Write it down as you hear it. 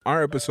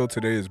Our episode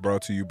today is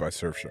brought to you by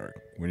Surfshark.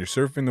 When you're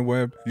surfing the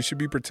web, you should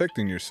be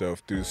protecting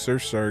yourself through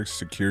Surfshark's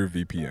secure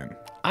VPN.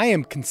 I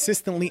am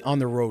consistently on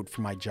the road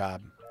for my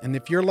job. And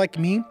if you're like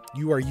me,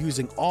 you are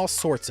using all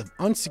sorts of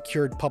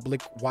unsecured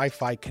public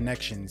Wi-Fi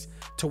connections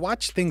to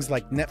watch things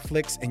like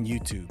Netflix and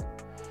YouTube.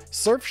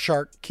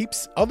 Surfshark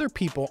keeps other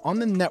people on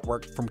the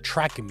network from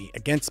tracking me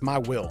against my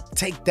will.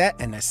 Take that,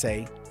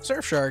 NSA.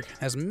 Surfshark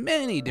has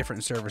many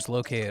different servers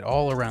located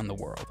all around the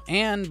world,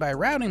 and by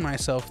routing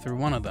myself through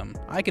one of them,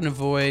 I can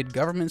avoid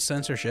government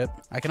censorship,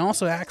 I can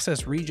also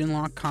access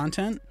region-locked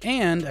content,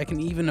 and I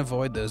can even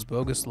avoid those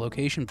bogus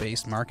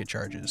location-based market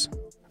charges.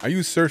 I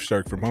use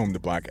Surfshark from home to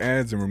block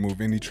ads and remove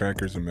any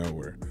trackers and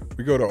malware.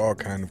 We go to all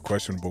kind of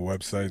questionable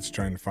websites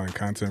trying to find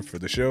content for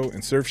the show,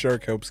 and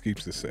Surfshark helps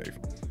keeps us safe.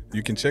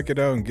 You can check it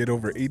out and get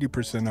over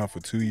 80% off a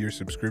 2-year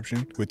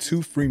subscription with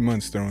 2 free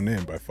months thrown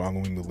in by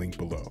following the link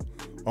below.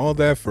 All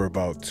that for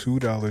about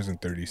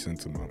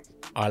 $2.30 a month.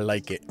 I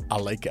like it. I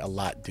like it a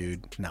lot,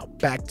 dude. Now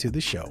back to the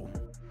show.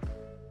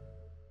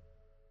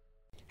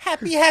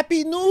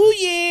 Happy New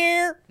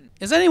Year!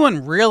 Is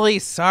anyone really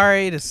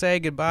sorry to say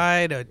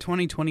goodbye to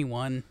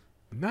 2021?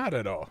 Not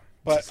at all.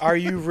 But are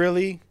you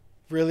really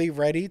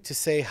ready to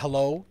say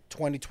hello,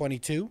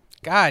 2022?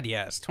 God,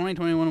 yes.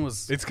 2021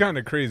 was... It's kind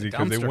of crazy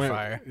because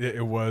fire.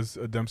 It was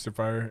a dumpster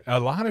fire. A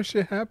lot of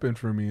shit happened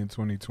for me in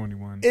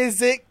 2021.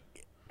 Is it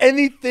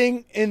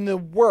anything in the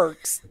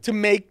works to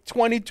make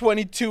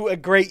 2022 a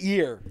great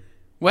year?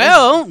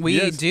 Well, we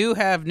Yes. do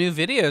have new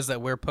videos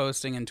that we're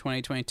posting in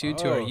 2022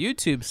 to our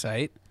YouTube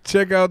site.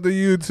 Check out the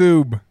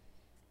YouTube.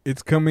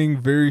 It's coming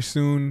very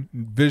soon.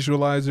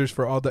 Visualizers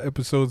for all the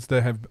episodes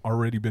that have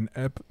already been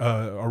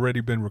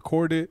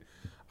recorded.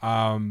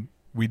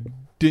 We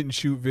didn't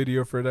shoot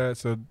video for that,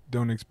 so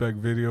don't expect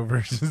video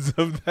versions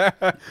of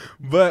that.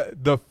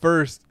 But the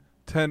first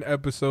 10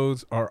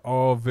 episodes are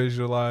all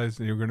visualized,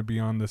 and you're going to be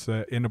on the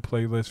set in a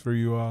playlist for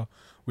you all.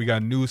 We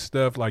got new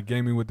stuff like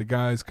Gaming with the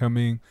Guys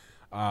coming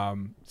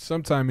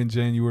sometime in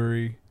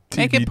January.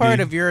 Make TBD. it part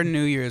of your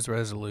New Year's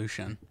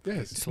resolution.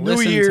 Yes. To New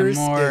listen Year's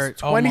to more is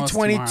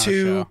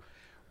 2022. show.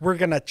 We're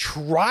going to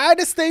try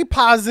to stay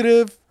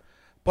positive,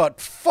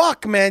 but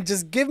fuck, man,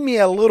 just give me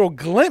a little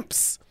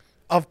glimpse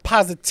of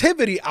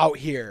positivity out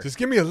here. Just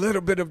give me a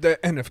little bit of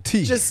that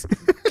NFT. Just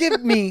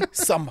give me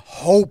some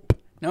hope.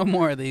 No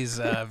more of these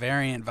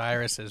variant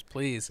viruses,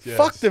 please. Yes.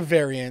 Fuck the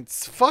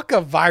variants. Fuck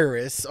a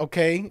virus,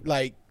 okay?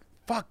 Like,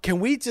 fuck,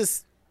 can we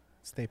just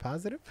stay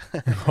positive?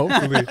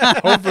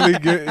 hopefully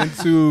get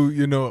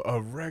into,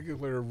 a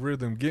regular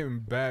rhythm, getting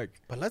back.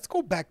 But let's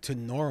go back to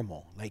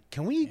normal. Like,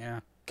 can we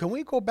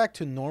go back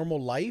to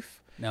normal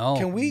life? No.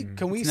 Can we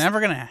It's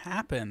never going to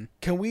happen.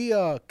 Can we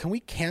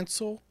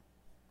cancel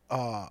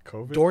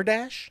COVID?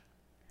 DoorDash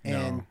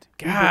and Uber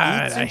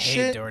God, Eats I and hate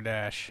shit?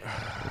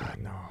 DoorDash.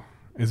 No.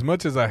 As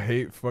much as I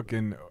hate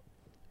fucking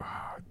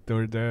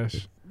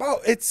DoorDash, Bro,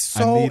 it's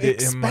I so need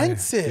it in my-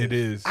 expensive. it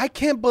is. I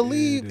can't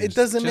believe It it is.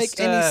 doesn't Just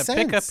make any sense.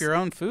 pick up your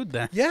own food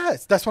then.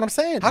 Yes, that's what I'm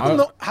saying.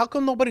 How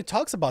come nobody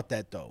talks about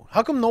that though?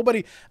 How come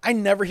nobody? I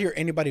never hear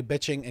anybody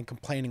bitching and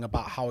complaining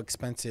about how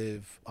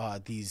expensive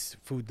these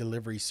food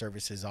delivery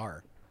services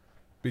are.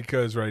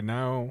 because right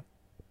now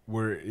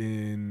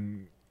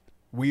we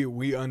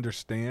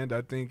understand,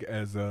 I think,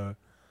 as a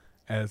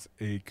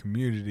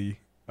community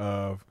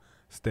of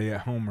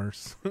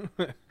stay-at-homers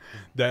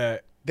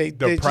that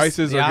the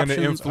prices The are going to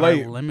options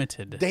inflate. are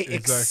limited. They Exactly.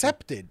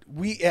 accepted.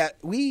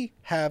 We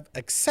have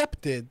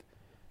accepted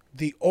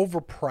the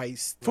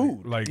overpriced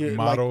food. Like Yeah,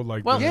 model,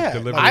 like well, the yeah,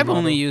 delivery I've model.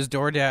 only used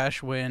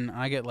DoorDash when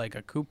I get like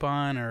a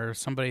coupon or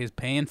somebody's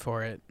paying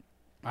for it.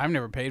 I've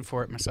never paid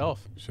for it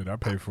myself. Shit, I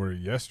paid for it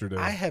yesterday.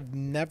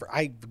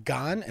 I've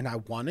gone and I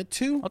wanted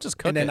to. I'll just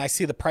cook and then it. I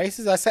see the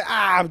prices. I say,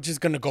 I'm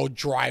just gonna go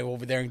drive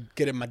over there and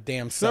get it my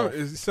damn self.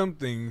 Some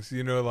things,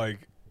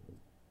 like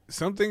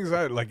some things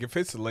I like. If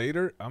it's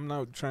later, I'm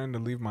not trying to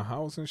leave my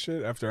house and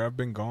shit after I've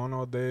been gone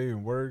all day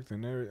and worked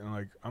and everything.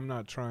 Like, I'm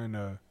not trying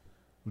to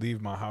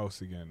leave my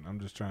house again. I'm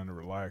just trying to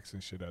relax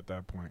and shit at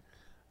that point.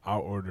 I'll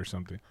order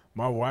something.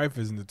 My wife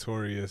is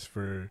notorious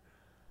for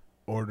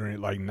ordering,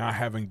 like, not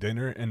having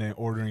dinner and then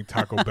ordering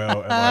Taco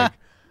Bell at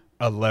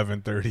like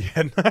 11:30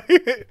 at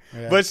night.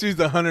 Yeah. But she's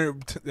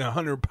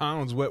 100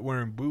 pounds wet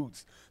wearing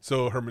boots.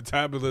 So her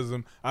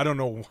metabolism, I don't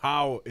know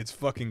how it's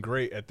fucking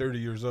great at 30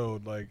 years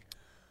old. Like,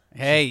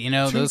 Hey,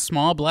 those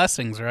small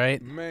blessings,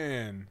 right?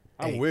 man,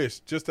 I Hey, wish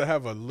just to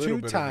have a little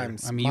 2 bit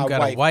times. I mean, my you've got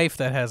wife, a wife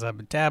that has a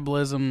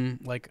metabolism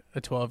like a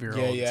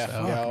 12-year-old. Yeah.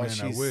 So. Yeah. of it. Man, I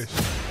she's- wish.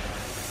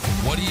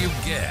 What do you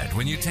get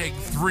when you take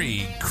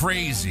 3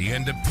 crazy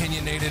and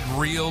opinionated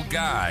real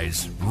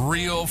guys,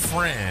 real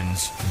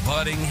friends,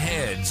 butting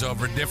heads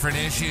over different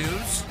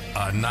issues?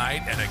 A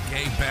night at a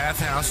gay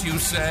bathhouse, you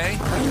say?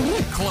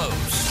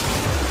 Close.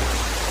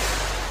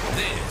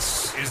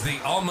 This is the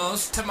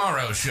Almost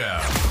Tomorrow Show.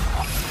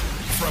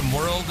 From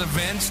world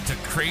events to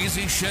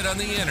crazy shit on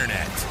the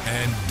internet,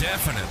 and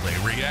definitely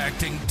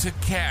reacting to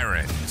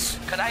Karens.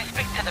 Could I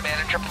speak to the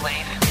manager,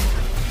 please?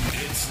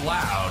 It's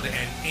loud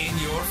and in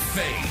your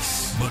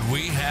face, but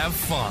we have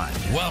fun.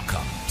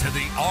 Welcome to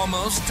the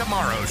Almost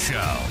Tomorrow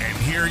Show. And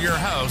here are your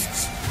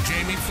hosts,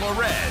 Jamie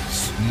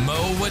Flores, Mo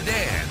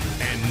Wadan,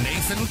 and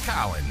Nathan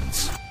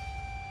Collins.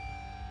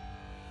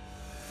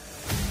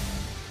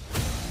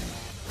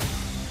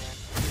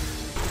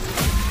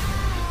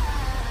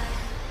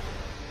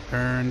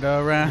 Turned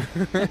around.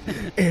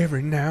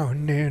 Every now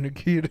and then a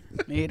kid.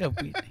 Made up.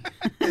 People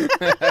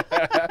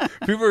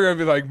are gonna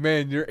be like,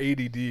 "Man, your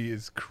ADD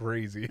is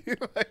crazy."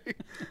 Like,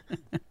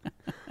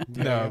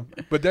 no,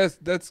 but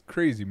that's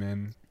crazy,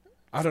 man.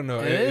 I don't know.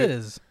 It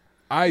is.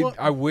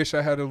 I wish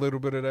I had a little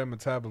bit of that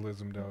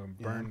metabolism though, and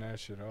burn that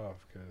shit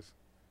off. Cause,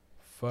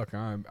 fuck,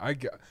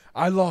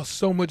 I lost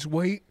so much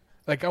weight.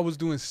 Like I was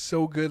doing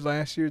so good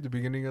last year, at the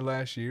beginning of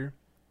last year.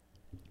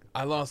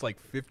 I lost like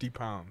 50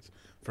 pounds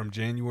from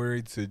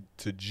January to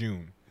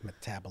June.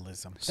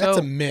 Metabolism. So, That's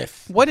a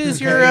myth. What is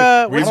your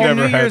We've New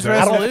never had Year's that.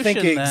 resolution I don't think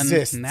it then?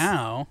 exists.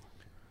 Now,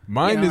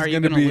 Mine are is you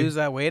going to gonna be lose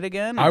that weight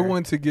again? I or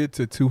want to get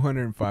to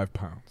 205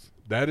 pounds.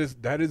 That is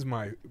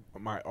my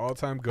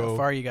all-time How goal.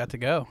 far you got to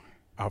go?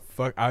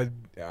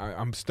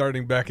 I'm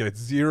starting back at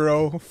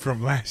 0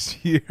 from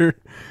last year.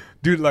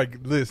 Dude, like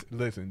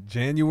listen,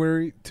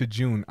 January to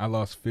June I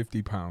lost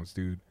 50 pounds,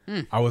 dude.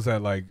 I was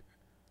at like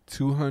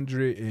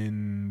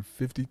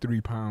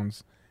 253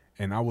 pounds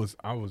and I was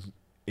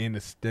in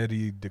a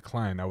steady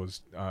decline. I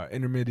was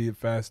intermittent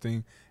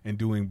fasting and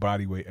doing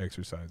body weight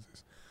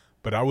exercises.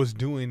 But I was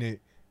doing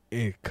it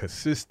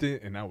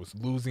consistent and I was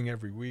losing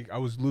every week. I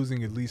was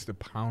losing at least a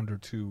pound or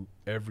two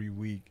every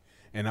week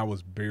and I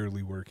was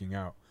barely working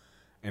out.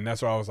 And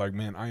that's why I was like,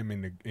 man, I am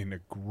in a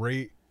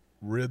great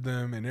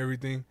rhythm and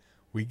everything.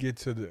 We get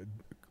to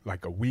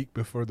a week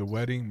before the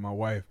wedding, my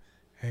wife,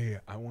 hey,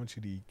 I want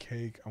you to eat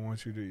cake. I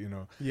want you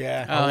to,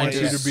 Yeah. Oh, I want and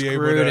you you to be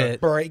able screwed to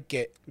it. break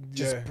it.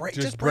 Just Yeah, break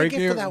just break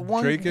break it for it- that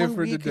one break it one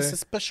for the week. It's day. a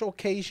special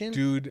occasion.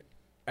 Dude,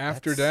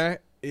 after That's-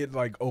 that, it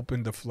like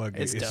opened the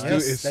floodgates. It's As done.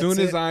 as soon That's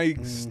as it. I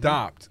Mhm.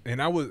 stopped,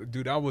 and I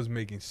was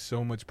making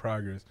so much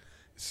progress.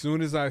 As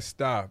soon as I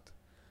stopped,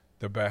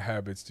 the bad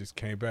habits just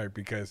came back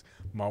because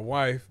my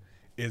wife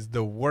is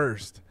the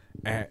worst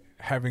at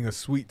having a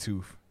sweet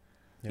tooth.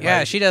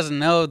 Yeah, she doesn't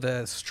know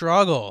the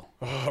struggle.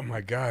 Oh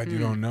my God, you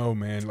don't know,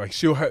 man. Like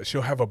she'll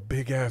have a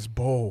big ass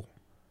bowl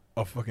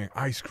of fucking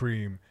ice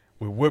cream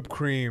with whipped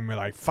cream and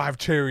like 5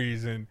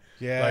 cherries and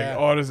like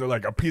all this,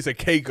 like a piece of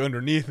cake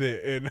underneath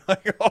it and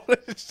like all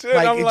this shit.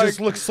 Like I'm it just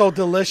looks so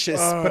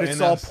delicious, but it's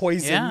and all that's-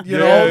 poison. Yeah. You yeah,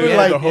 know, yeah,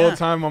 like the whole yeah.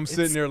 time I'm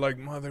sitting It's- there like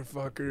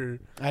motherfucker.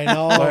 I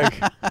know. Like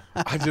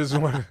I just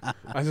want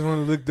to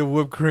lick the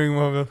whipped cream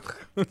of it.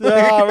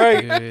 Yeah,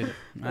 right. Dude,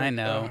 I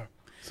know.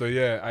 So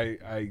yeah,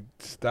 I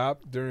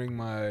stopped during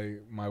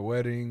my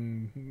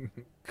wedding.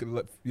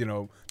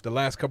 The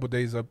last couple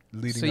days up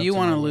leading. So up you to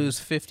want my to wedding. lose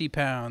 50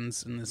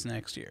 pounds in this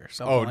next year?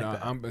 Something Oh like no,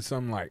 that. I'm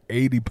something like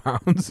 80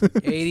 pounds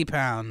 80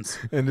 pounds.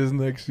 in this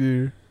next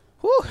year.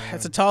 Whew,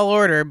 that's a tall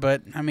order,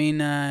 but I mean,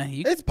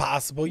 you It's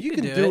possible. You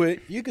can can do do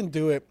it. You can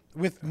do it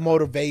with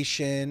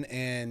motivation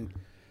and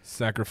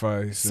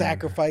Sacrifice. and-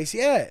 sacrifice.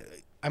 Yeah.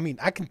 I mean,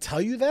 I can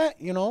tell you that,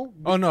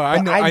 Oh no, I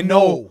But know. I I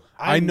know.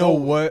 I I know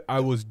know. what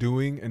I was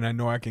doing, and I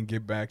know I can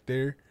get back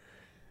there.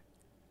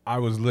 I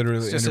was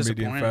literally It's just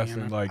intermittent disappointing,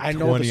 fasting you know? like I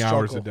know 20 the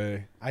hours a struggle.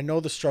 day. I know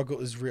the struggle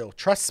is real.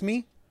 Trust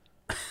me.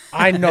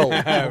 I know.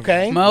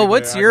 Okay. Mo,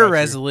 what's I your got you.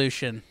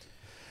 resolution?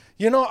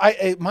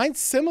 Mine's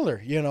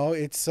similar.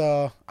 It's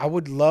I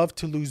would love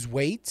to lose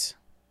weight.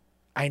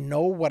 I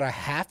know what I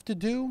have to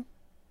do,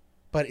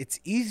 but it's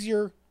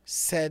easier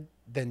said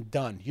than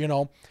done.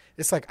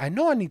 It's like I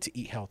know I need to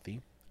eat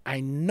healthy. I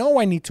know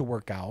I need to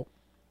work out.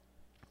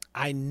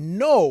 I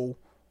know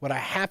what I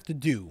have to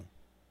do.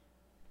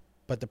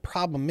 But the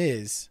problem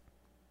is,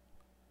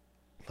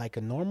 like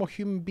a normal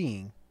human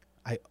being,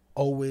 I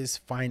always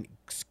find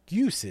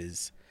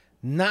excuses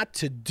not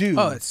to do.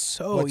 Oh, it's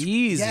so what's-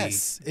 easy.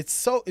 Yes,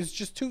 it's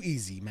just too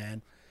easy,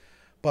 man.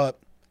 But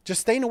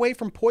just staying away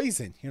from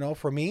poison.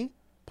 For me,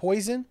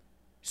 poison,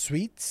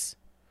 sweets,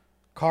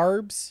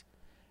 carbs,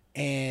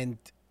 and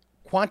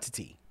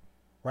quantity.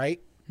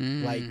 Right?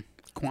 Like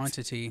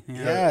Quantity.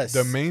 Yeah. Yes.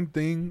 The main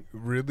thing,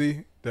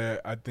 really,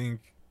 that I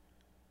think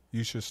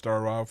you should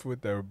start off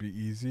with that would be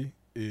easy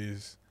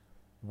is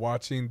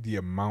watching the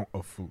amount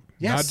of food.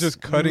 Not Yes.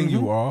 just cutting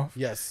you off.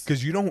 Yes.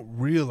 Because you don't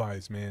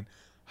realize, man,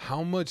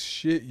 how much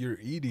shit you're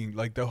eating.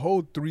 Like the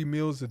whole 3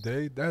 meals a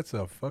day, that's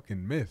a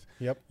fucking myth.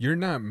 Yep. You're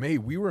not made.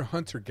 We were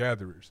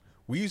hunter-gatherers.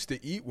 We used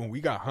to eat when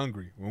we got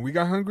hungry. When we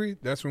got hungry,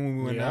 that's when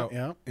we went Yeah, out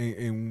yeah.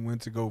 and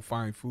went to go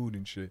find food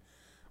and shit.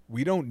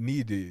 We don't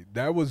need it.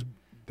 That was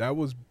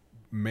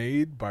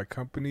made by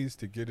companies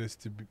to get us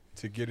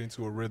to get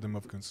into a rhythm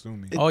of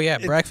consuming. Oh yeah,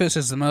 breakfast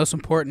is the most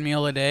important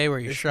meal a day where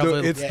you shove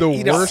it. it's the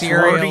eat a worst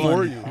cereal hearty and-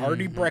 for you.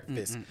 Hearty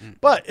breakfast.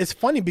 But it's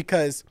funny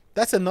because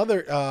that's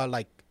another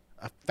like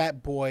a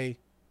fat boy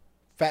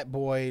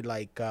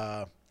like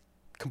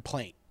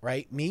complaint,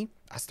 right? Me,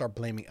 I start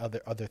blaming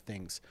other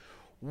things.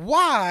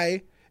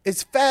 Why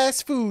is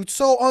fast food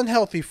so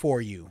unhealthy for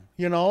you?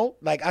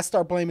 Like I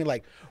start blaming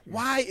like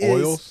why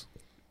is Oils.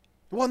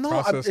 Well, no,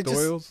 processed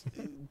oils.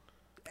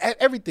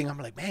 Everything. I'm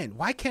like, man,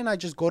 why can't I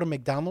just go to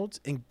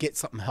McDonald's and get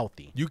something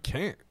healthy? You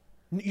can't.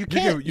 You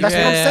can't. you That's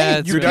what I'm can't.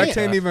 saying. You Dude, can't.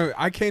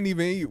 I can't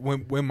even eat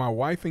when my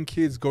wife and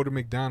kids go to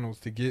McDonald's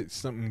to get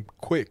something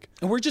quick.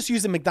 And we're just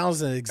using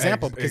McDonald's as an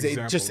example because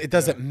it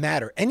doesn't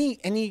matter.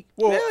 Any.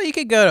 Well, you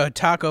could go to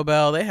Taco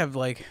Bell. They have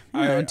like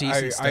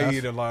decent stuff. I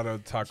eat a lot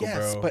of Taco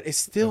Yes, Bell. but it's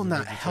still as a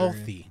not vegetarian.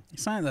 healthy.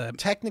 It's not the.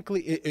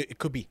 Technically, it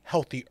could be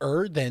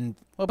healthier than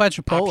What about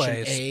Chipotle? Option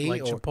Is A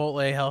like or-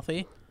 Chipotle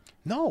healthy?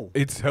 no.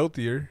 It's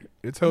healthier.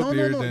 It's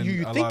healthier No. than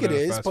You a think lot it of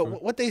is, fast but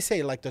food. what they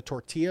say, like the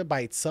tortilla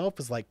by itself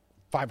is like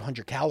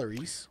 500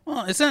 calories.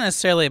 Well, it's not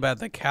necessarily about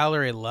the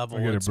calorie level.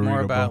 I get a It's more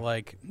burrito about bowl.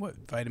 like what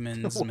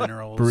vitamins,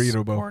 minerals,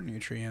 Burrito bowl. or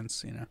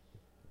nutrients. You know.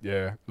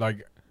 Yeah,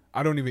 like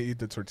I don't even eat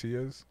the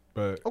tortillas,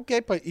 but Okay,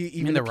 but I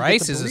even mean, the if you get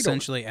rice the is burrito-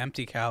 essentially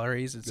empty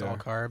calories. It's all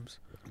Yeah. carbs.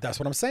 That's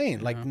what I'm saying.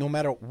 Like no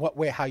matter what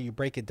way how you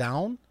break it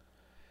down,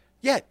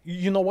 yeah,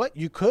 you know what?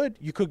 You could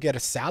get a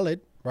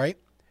salad, right?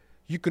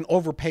 You can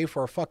overpay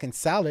for a fucking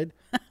salad.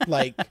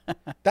 Like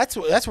that's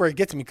where it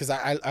gets me because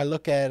I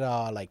look at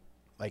like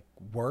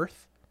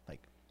worth.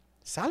 Like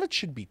salads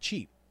should be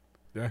cheap.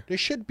 yeah, They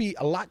should be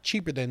a lot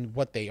cheaper than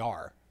what they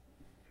are.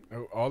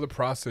 all the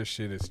processed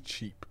shit is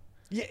cheap.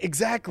 Yeah,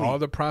 exactly. All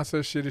the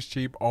processed shit is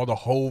cheap. All the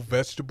whole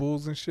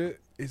vegetables and shit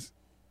is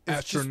It's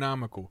just-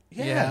 astronomical.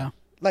 Yeah.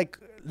 Like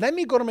let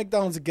me go to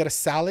McDonald's and get a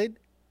salad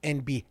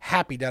and be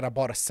happy that I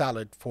bought a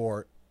salad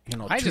for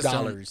I just $2.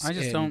 don't. I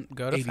just don't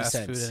go to 80 fast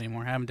cents. food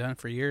anymore. I haven't done it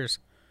for years.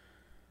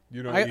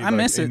 You don't I eat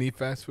miss it. any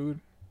fast food?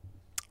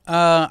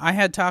 I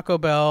had Taco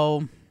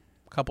Bell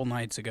a couple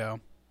nights ago,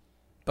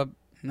 but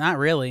not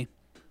really.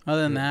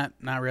 Other than that,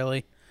 not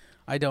really.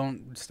 I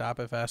don't stop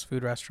at fast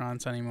food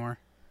restaurants anymore.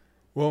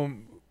 Well,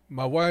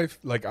 my wife,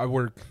 like I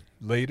work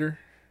later.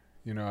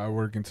 You know, I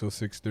work until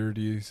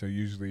 6:30, so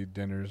usually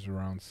dinner's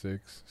around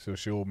 6. So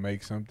she'll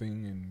make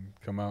something and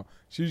come out.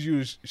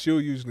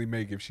 She'll usually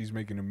make, if she's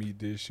making a meat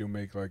dish, she'll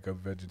make like a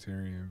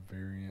vegetarian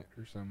variant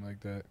or something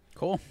like that.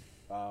 Cool.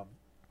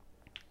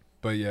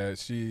 But yeah,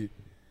 she's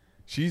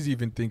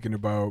even thinking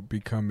about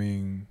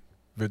becoming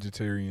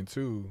vegetarian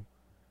too,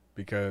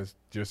 because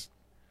just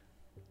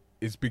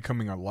it's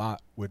becoming a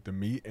lot with the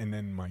meat. And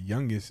then my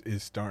youngest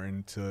is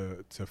starting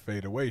to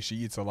fade away. She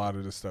eats a lot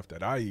of the stuff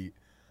that I eat.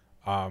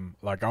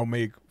 Like I'll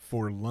make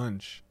for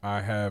lunch,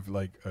 I have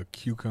like a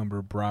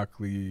cucumber,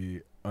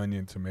 broccoli,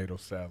 onion, tomato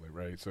salad,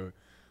 right? So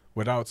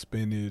without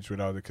spinach,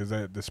 because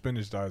the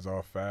spinach dies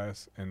off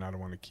fast, and I don't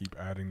want to keep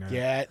adding that.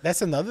 Yeah,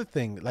 that's another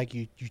thing. Like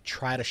you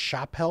try to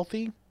shop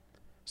healthy,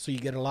 so you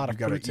get a lot You of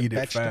gotta fruits and eat it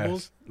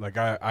vegetables. fast. Like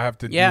I have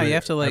to. Yeah, do you it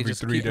have to like every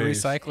just 3 keep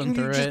days. recycling And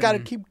through you it. just got to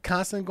and keep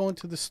constantly going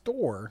to the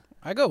store.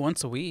 I go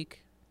once a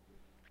week.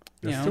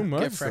 That's you know, too get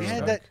much. fresh though.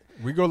 stuff.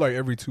 Yeah, we go like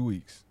every 2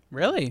 weeks.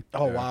 Really?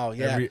 Oh wow,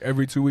 yeah.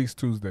 Every 2 weeks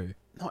Tuesday.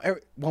 No,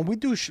 when we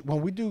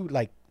do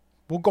like,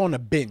 we'll go on a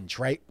binge,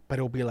 right? But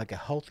it'll be like a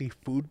healthy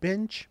food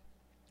binge,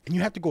 and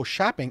you have to go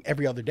shopping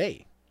every other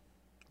day.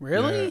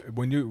 Really? Yeah,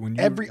 when you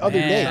Every other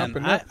day. Man,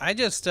 shopping I, up, I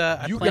just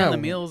I You plan got- the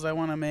meals I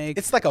want to make.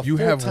 It's like a you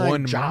have full-time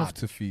one job. mouth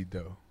to feed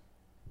though.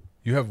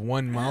 You have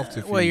one mouth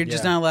to feed. well, you're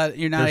just Yeah. not allowed.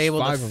 You're not There's able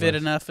to 5 of fit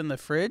us. enough in the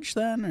fridge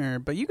then, or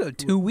but you go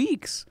 2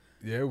 weeks.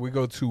 Yeah, we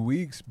go 2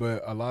 weeks,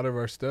 but a lot of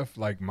our stuff,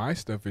 like my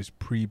stuff, is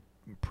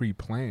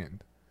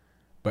pre-planned.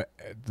 But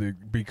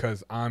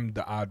because I'm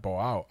the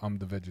oddball out, I'm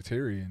the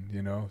vegetarian,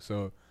 you know.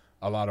 So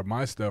a lot of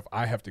my stuff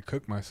I have to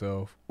cook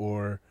myself,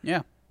 or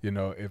Yeah. you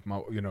know, if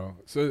my, you know,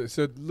 so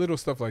little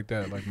stuff like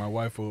that. Like my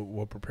wife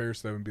will prepare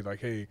stuff and be like,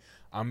 "Hey,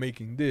 I'm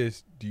making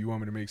this. Do you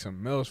want me to make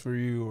something else for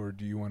you, or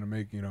do you want to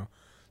make, you know?"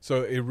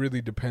 So it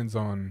really depends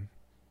on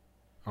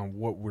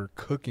what we're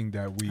cooking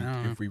that week.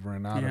 Oh. If we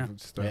run out Yeah.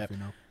 of stuff, Yep. you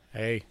know.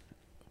 Hey,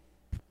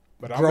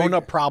 But grown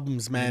up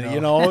problems, man. you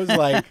You know. know, it's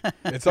like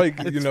It's like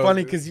it's you know,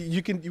 funny because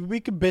we can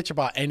bitch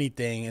about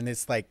anything, and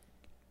it's like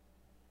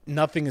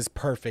nothing is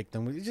perfect,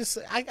 and we just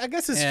I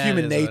guess it's Yeah, it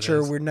human is what it nature.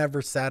 is. We're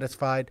never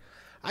satisfied.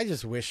 I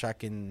just wish I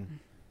can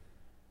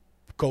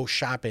go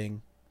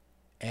shopping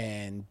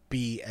and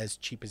be as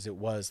cheap as it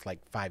was like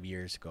 5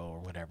 years ago or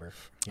whatever.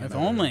 you If know?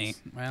 only.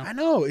 Well, I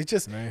know it's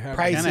just It ain't happening.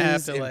 prices, Kinda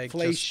have to, like, just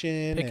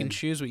inflation, pick and and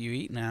choose what you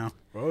eat now.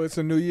 well, it's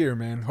a new year,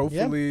 man.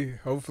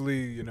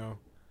 Hopefully, you know,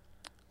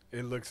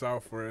 it looks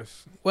out for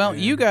us. Well,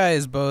 And- you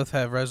guys both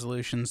have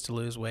resolutions to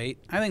lose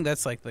weight. I think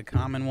that's like the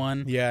common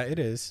one. yeah, it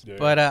is. Yeah.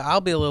 But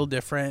I'll be a little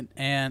different,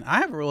 and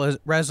I have a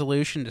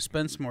resolution to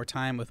spend some more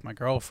time with my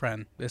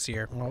girlfriend this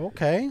year.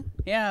 Okay.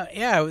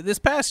 Yeah. This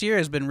past year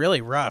has been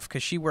really rough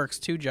because she works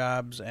 2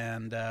 jobs,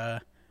 and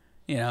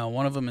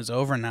one of them is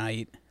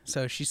overnight,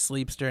 so she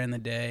sleeps during the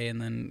day,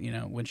 and then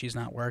when she's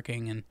not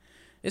working, and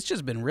it's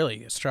just been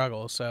really a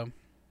struggle. So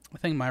I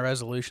think my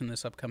resolution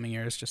this upcoming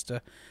year is just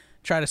to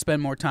try to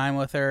spend more time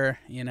with her.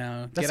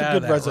 That's get out a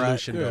of good that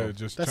resolution, Yeah, though.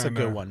 just That's a trying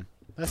good to- one.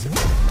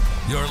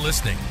 You're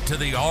listening to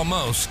the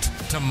Almost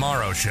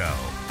Tomorrow Show.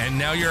 And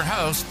now your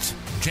hosts,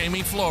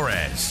 Jamie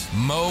Flores,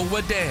 Mo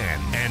Wadan,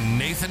 and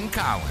Nathan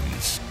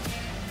Collins.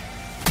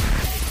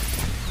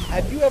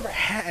 Have you ever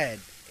had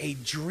a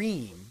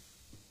dream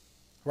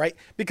right?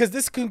 Because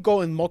this can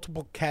go in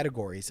multiple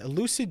categories. A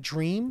lucid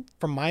dream,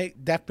 from my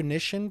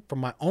definition, from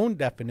my own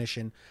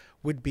definition,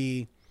 would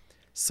be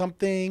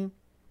something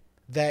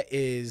that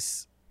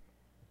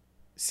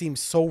seems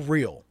so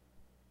real,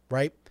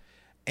 right?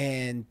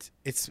 And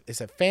it's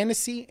a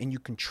fantasy and you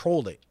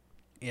control it,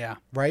 Yeah.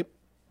 right?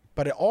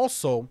 But it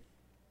also,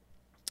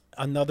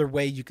 another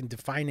way you can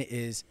define it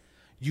is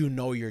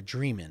you're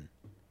dreaming,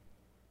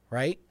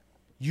 right?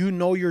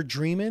 You're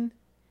dreaming.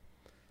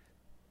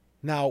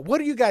 Now, what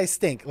do you guys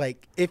think?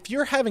 Like, if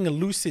you're having a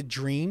lucid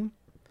dream,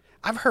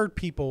 I've heard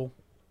people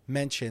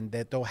mention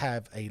that they'll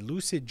have a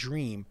lucid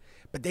dream,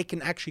 but they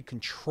can actually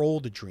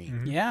control the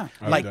dream. Yeah.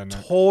 Like done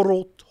that.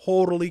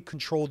 totally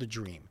control the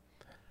dream.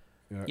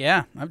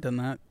 Yeah. I've done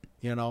that.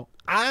 You know,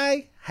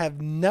 I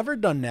have never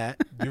done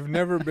that. You've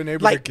never been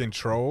able Like, to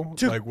control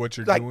to, like what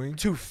you're like, doing.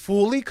 to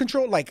fully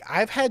control. Like,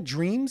 I've had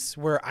dreams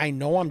where I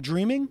know I'm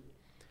dreaming,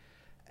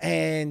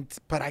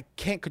 but I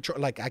can't control.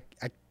 Like, I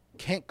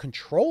can't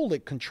control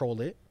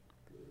it.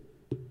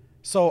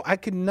 So I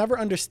could never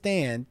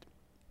understand.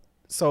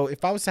 So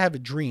if I was to have a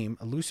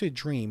lucid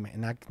dream,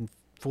 and I can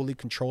fully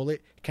control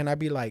it, can I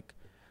be like,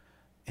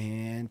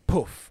 and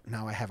poof,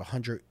 now I have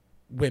 100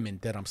 women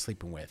that I'm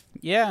sleeping with?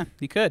 Yeah,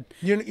 you could.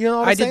 You know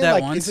what I'm I did saying? that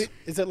Like, once.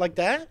 Is it like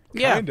that?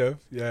 Yeah. Kind of,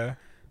 yeah.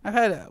 I've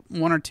had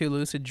one or two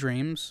lucid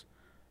dreams.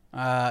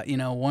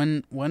 One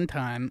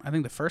time, I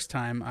think the first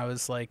time I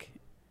was like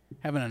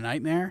having a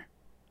nightmare.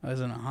 I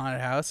was in a haunted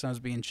house and I was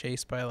being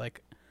chased by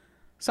like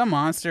some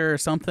monster or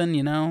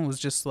something, was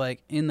just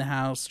like in the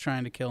house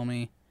trying to kill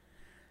me.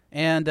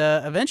 And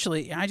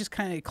eventually I just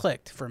kind of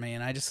clicked for me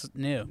and I just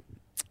knew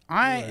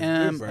I Like,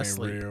 am this ain't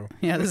asleep. real.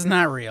 Yeah, this is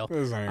not real.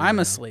 This ain't I'm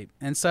real. asleep.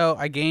 And so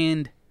I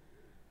gained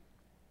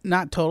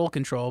not total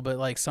control, but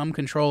like some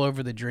control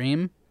over the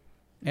dream.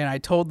 And I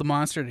told the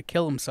monster to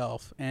kill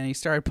himself, and he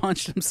started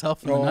punching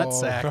himself in the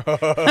nutsack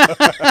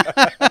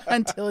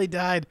until he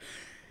died.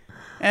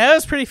 And that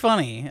was pretty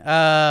funny.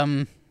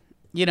 And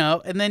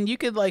then you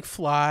could like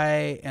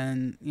fly,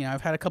 and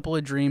I've had a couple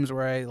of dreams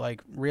where I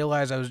like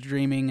realized I was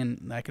dreaming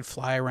and I could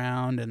fly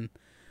around, and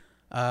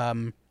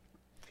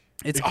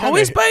it's It kinda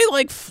always hit- by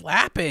like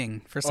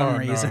flapping for some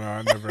reason. No,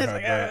 I never had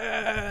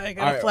that. I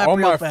gotta flap all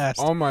real my fast.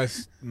 all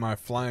my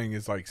flying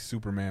is like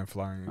Superman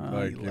flying. Oh,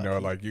 like you know,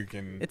 lucky. like you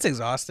can. It's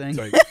exhausting. It's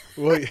like,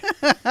 well,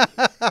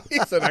 he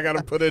said I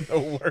gotta put in the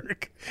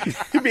work.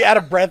 He'd be out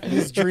of breath in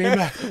his dream.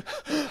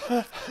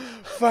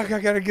 Fuck, I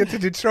gotta get to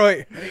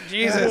Detroit.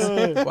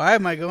 Jesus, why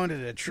am I going to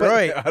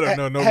Detroit? I don't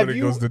know. have Nobody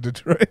you- goes to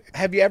Detroit.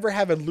 Have you ever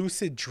had a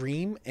lucid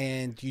dream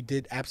and you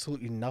did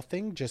absolutely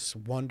nothing, just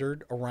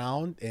wandered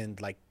around, and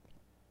like,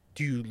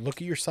 do you look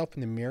at yourself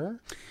in the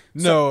mirror?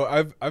 No,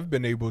 I've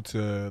been able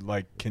to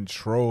like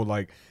control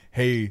like,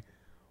 hey,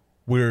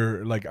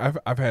 we're like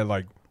I've had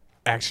like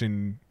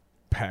action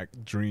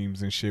packed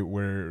dreams and shit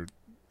where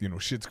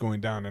shit's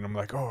going down and I'm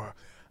like, oh,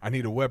 I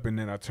need a weapon,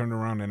 and I turn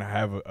around and I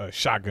have a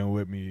shotgun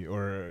with me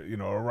or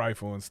a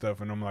rifle and stuff,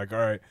 and I'm like, all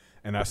right,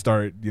 and I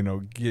start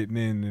getting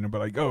in and I'm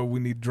like, oh, we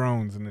need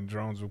drones, and then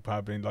drones will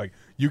pop in. Like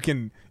you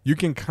can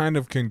kind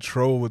of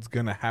control what's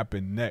gonna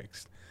happen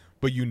next.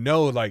 But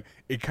like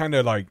it kind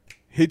of like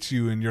hits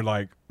you and you're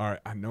like, all right,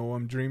 I know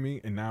I'm dreaming,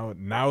 and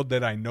now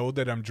that I know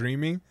that I'm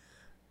dreaming,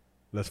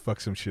 let's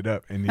fuck some shit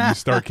up, and then you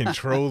start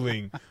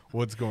controlling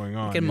what's going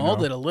on. You can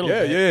mold it a little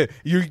bit.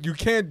 Yeah. You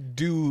can't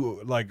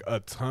do like a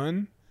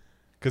ton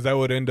because that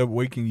would end up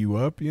waking you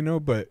up,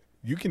 but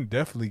you can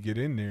definitely get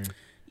in there.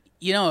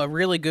 A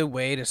really good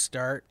way to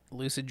start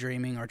lucid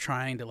dreaming or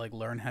trying to like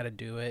learn how to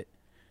do it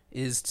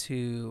is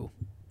to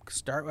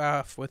start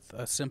off with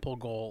a simple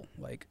goal,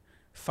 like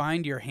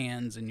find your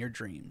hands in your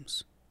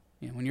dreams.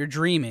 When you're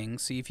dreaming,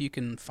 see if you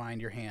can find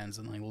your hands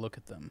and like look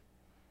at them.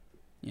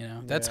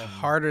 That's Yeah.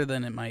 harder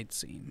than it might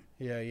seem.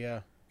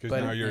 Yeah. Because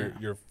But, now yeah.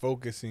 you're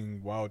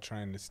focusing while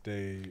trying to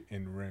stay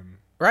in REM.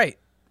 Right.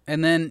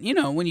 And then,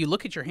 when you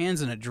look at your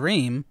hands in a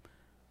dream,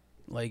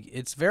 like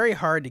it's very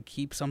hard to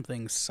keep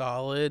something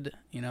solid.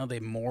 They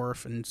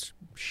morph and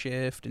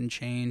shift and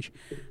change.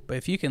 But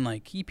if you can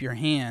like keep your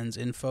hands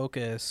in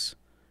focus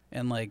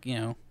and like,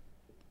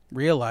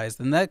 realize,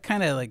 then that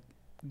kind of like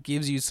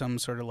gives you some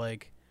sort of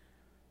like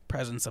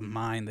presence of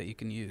mind that you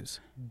can use.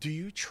 Do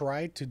you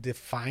try to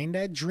define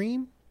that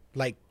dream?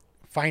 Like,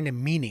 find a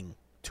meaning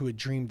to a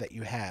dream that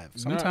you have?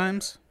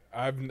 Sometimes.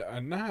 I'm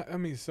not. I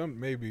mean,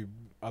 maybe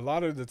a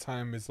lot of the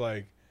time it's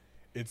like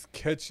it's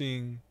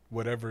catching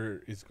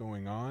whatever is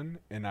going on,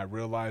 and I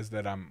realize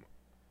that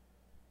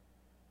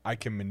I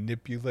can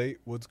manipulate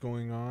what's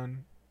going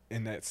on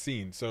in that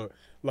scene. So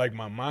like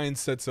my mind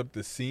sets up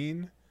the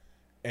scene,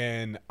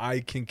 and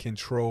I can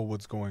control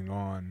what's going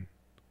on,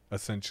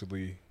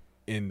 essentially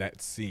in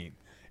that scene.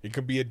 It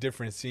could be a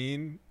different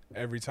scene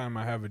every time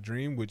I have a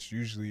dream, which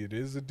usually it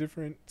is a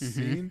different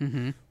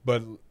scene.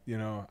 But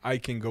I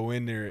can go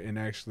in there and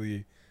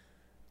actually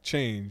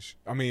change.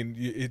 I mean,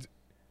 it's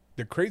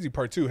the crazy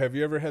part too. Have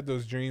you ever had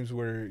those dreams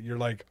where you're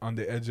like on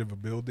the edge of a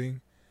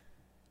building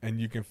and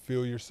you can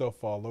feel yourself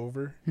fall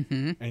over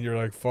and you're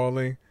like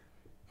falling?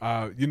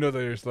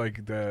 There's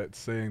like that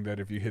saying that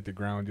if you hit the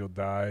ground, you'll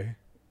die.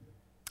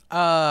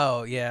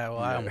 Oh, yeah. Well,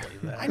 I don't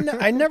believe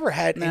that. I never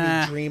had Nah.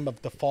 any dream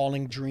of the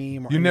falling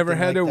dream. Or You never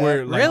anything had like it that.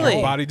 where like Really?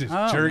 your body just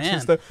Oh, jerks man.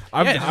 and stuff.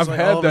 I've Yeah, just I've like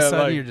had all of a that. sudden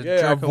Like you're just yeah,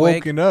 jerk I've awake.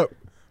 woken up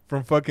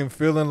from fucking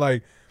feeling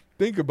like.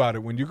 Think about it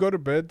when you go to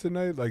bed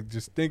tonight. Like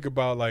just think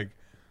about like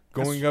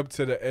going up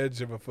to the edge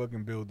of a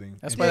fucking building.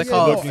 That's and why they just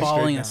call it looking straight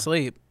falling down.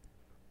 asleep.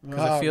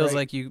 Because Oh, it feels right.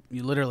 like you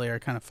literally are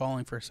kind of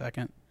falling for a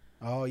second.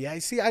 Oh yeah,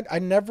 see, I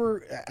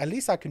never. At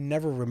least I can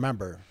never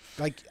remember.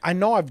 Like I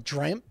know I've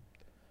dreamt.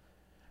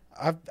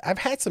 I've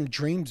had some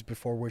dreams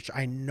before, which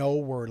I know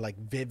were like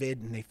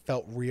vivid and they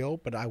felt real.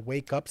 But I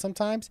wake up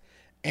sometimes,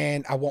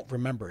 and I won't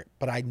remember it.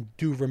 But I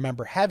do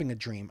remember having a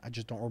dream. I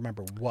just don't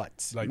remember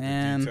what. Like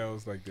Man. the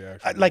details, like the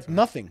actual. Like details.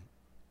 nothing.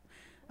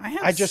 I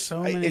have I just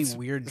so many it's,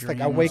 weird it's dreams.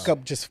 like I wake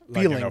up just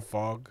Like in feeling a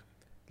fog.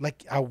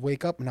 like I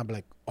wake up and I'm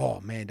like, oh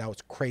man, that was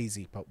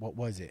crazy. But what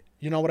was it?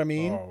 You know what I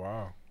mean? Oh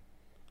wow,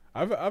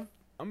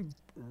 I'm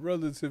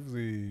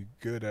relatively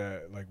good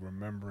at like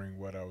remembering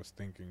what I was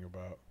thinking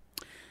about.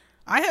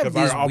 I have 'Cause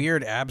these I'll-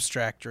 weird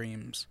abstract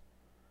dreams.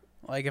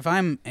 Like if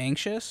I'm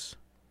anxious,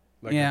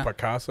 Like Yeah. a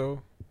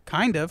Picasso,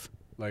 kind of.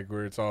 like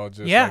where it's all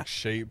just Yeah. like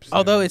shapes.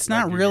 Although and, it's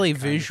not like, you really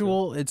can kinda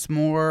visual, it's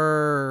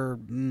more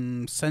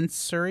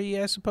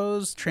sensory, I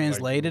suppose,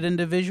 translated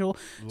into visual.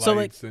 feel So like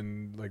lights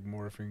and like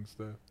morphing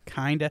stuff.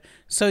 kinda.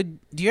 So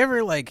do you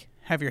ever like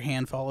have your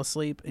hand fall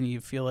asleep and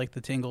you feel like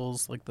the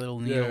tingles, like the little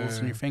needles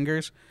in Yeah. your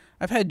fingers?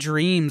 I've had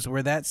dreams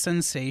where that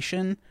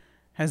sensation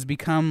has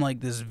become like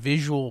this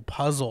visual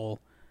puzzle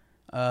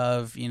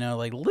of,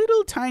 like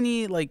little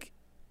tiny like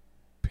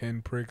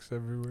Pinpricks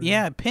everywhere.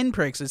 yeah,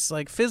 pinpricks. It's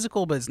like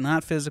physical, but it's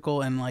not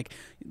physical, and like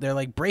they're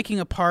like breaking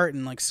apart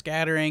and like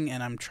scattering,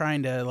 and I'm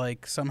trying to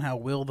like somehow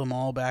will them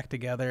all back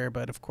together,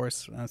 but of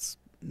course that's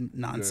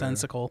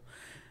nonsensical.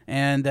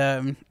 And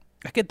I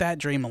get that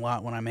dream a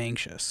lot when I'm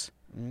anxious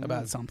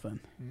about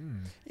something.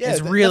 Yeah, it's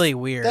th- really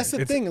that's- weird. That's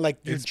the It's- thing. Like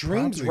your it's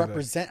dreams probably like-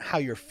 represent how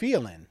you're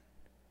feeling.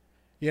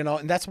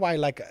 And that's why,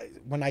 like,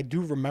 when I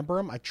do remember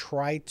them, I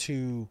try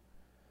to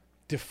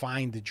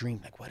define the dream.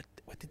 Like, what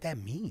did that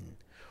mean?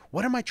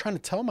 What am I trying to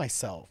tell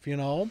myself?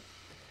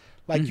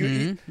 Like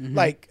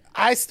like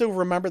I still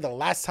remember the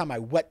last time I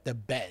wet the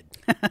bed.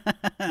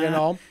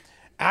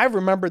 I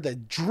remember the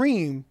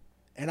dream,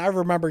 and I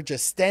remember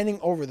just standing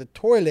over the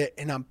toilet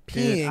and I'm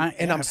peeing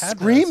and I'm I've had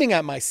screaming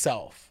at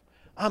myself.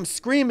 I'm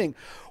screaming,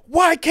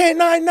 why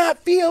can't I not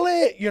feel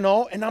it?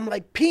 And I'm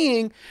like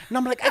peeing and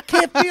I'm like, I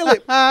can't feel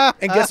it.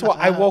 And guess what?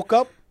 I woke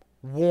up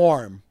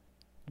warm.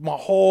 My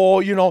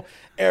whole,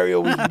 area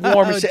was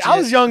warm and shit. I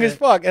was young as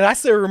fuck. And I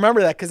still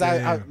remember that because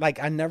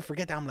I never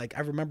forget that. I'm like,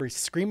 I remember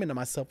screaming to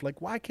myself,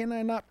 like, why can't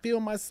I not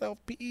feel myself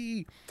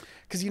pee?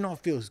 Because, it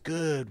feels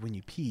good when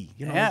you pee.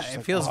 yeah, it's just it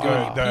like, feels oh, good.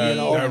 that- Pee,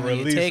 that and when you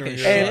release take a when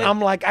you're- shit. and I'm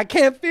like, I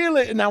can't feel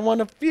it, and I want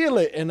to feel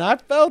it, and I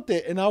felt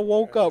it, and I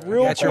woke up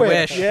real got quick. your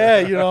wish.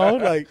 Yeah,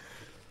 like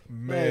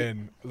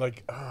Man,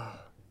 like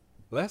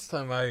last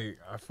time I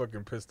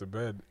fucking pissed the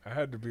bed, I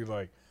had to be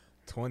like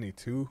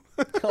 22.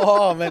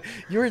 oh man,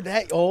 you were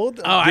that old?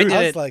 Oh, I did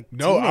was it. like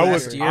No,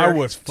 teenager. I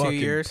was 2 fucking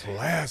years.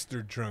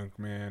 plastered drunk,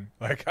 man.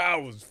 Like I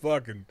was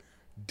fucking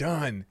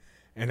done.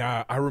 And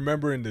I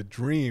remember in the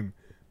dream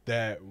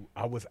that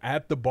I was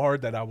at the bar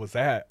that I was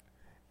at,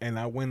 and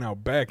I went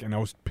out back and I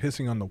was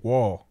pissing on the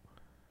wall.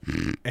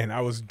 And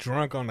I was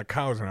drunk on the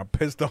couch and I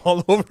pissed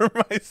all over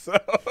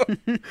myself.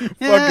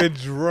 Fucking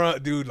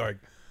drunk, dude, like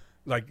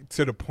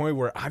to the point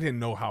where I didn't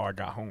know how I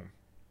got home.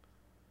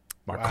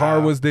 My car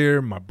was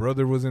there, my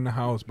brother was in the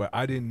house, but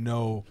I didn't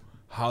know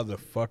how the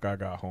fuck I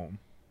got home.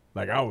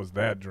 Like I was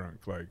that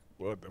drunk. Like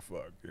what the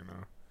fuck,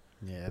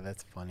 Yeah,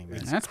 that's funny,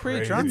 man. That's pretty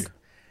crazy. drunk.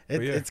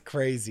 But yeah. It's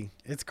crazy.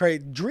 It's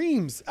crazy.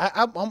 Dreams.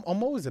 I'm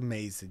always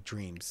amazed at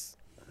dreams.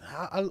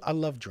 I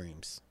love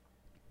dreams.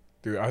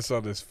 Dude, I saw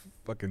this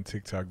fucking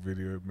TikTok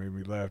video. It made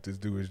me laugh. This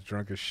dude was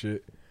drunk as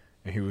shit.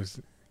 And he was,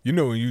 when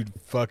you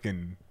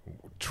fucking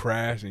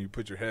trash and you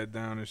put your head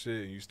down and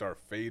shit and you start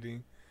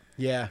fading,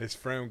 Yeah. his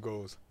friend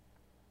goes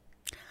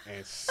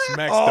and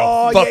smacks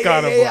Oh, the fuck yeah,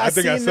 out of yeah, him. yeah, I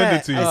think I seen sent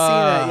that. it to you. I seen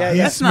that. Yeah, He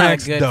yeah. That's not a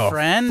smacks good the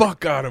friend.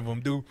 fuck out of him,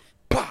 dude.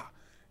 Bah!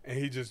 And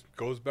he just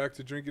goes back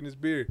to drinking his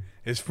beer.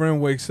 His friend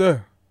wakes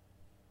up.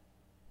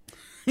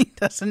 He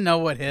doesn't know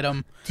what hit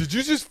him. Did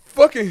you just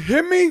fucking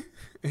hit me?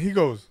 And he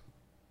goes,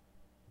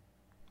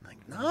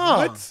 No.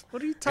 what?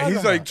 What are you talking And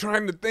he's about? like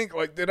trying to think,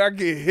 like, did I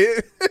get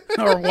hit?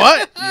 Or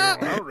what?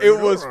 It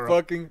was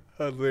fucking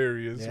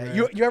hilarious, yeah. man.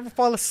 You ever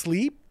fall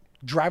asleep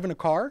driving a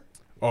car?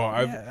 Oh,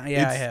 Yeah, I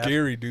it's have.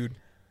 scary, dude.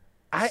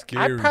 I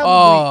Scary.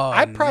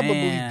 probably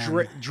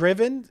man.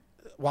 driven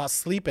while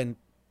sleeping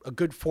a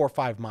good 4 or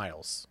 5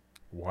 miles.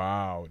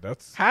 Wow,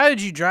 that's How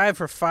did you drive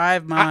for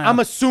 5 miles? I'm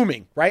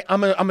assuming, right?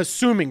 I'm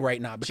assuming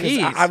right now because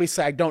Jeez.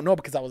 obviously I don't know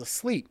because I was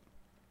asleep.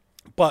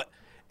 But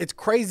it's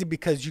crazy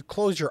because you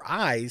close your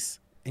eyes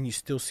and you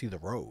still see the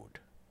road.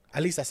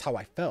 At least that's how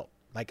I felt.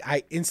 Like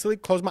I instantly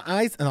close my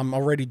eyes and I'm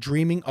already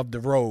dreaming of the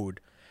road,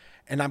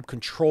 and I'm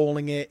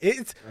controlling it.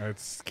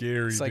 that's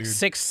scary, It's like dude.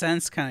 Sixth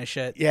Sense kind of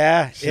shit.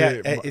 Yeah.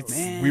 Shit, It's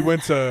Man. we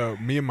went to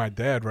me and my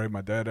dad, right?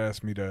 My dad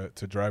asked me to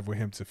drive with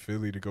him to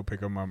Philly to go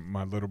pick up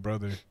my little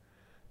brother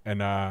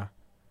and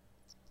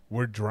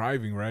we're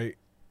driving, right?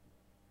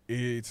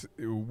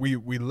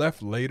 We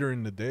left later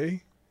in the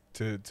day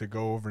to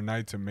go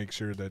overnight to make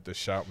sure that the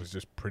shop was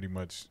just pretty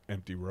much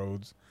empty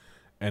roads.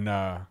 And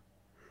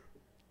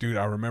dude,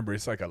 I remember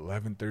it's like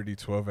 11:30,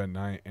 12 at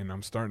night, and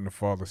I'm starting to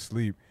fall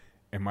asleep.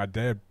 And my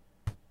dad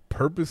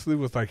purposely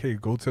was like, "Hey,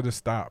 go to the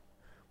stop."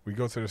 We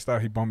go to the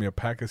stop. He bought me a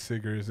pack of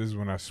cigarettes. This is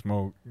when I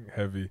smoke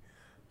heavy.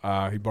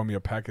 He bought me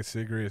a pack of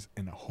cigarettes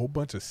and a whole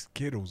bunch of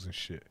Skittles and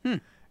shit.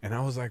 And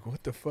I was like,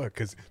 what the fuck?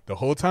 Because the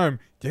whole time,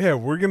 yeah,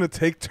 we're going to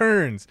take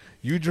turns.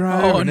 You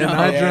drive and then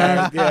I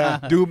drive.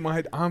 Yeah. Dude,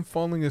 I'm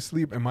falling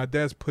asleep and my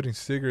dad's putting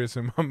cigarettes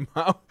in my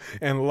mouth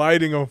and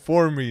lighting them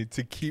for me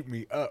to keep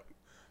me up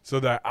so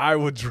that I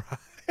would drive.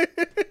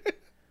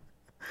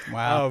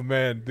 Wow. Oh,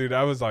 man. Dude,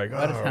 I was like,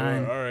 What a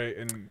time. all right.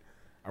 And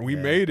we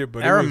made it.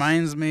 But That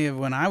reminds me of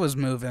when I was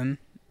moving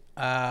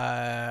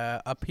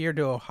up here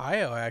to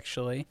Ohio,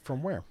 actually.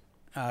 From where?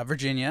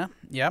 Virginia.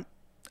 Yep.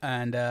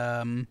 And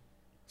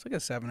it's like a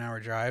 7-hour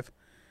drive.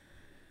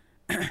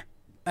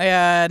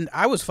 And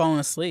I was falling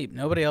asleep.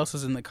 Nobody else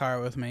was in the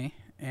car with me.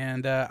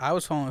 And I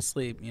was falling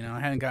asleep. You know, I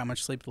hadn't got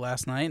much sleep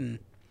last night. And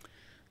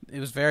it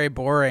was very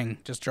boring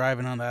just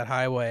driving on that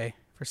highway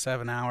for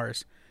 7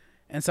 hours.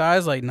 And so I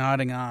was like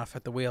nodding off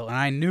at the wheel. And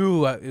I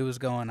knew what it was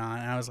going on.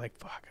 And I was like,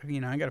 fuck,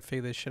 you know, I got to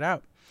figure this shit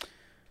out.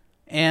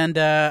 And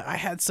I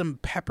had some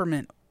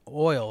peppermint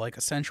oil, like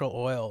essential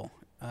oil,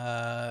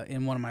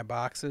 in one of my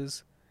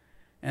boxes.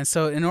 And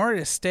so in order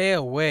to stay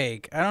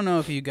awake, I don't know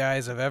if you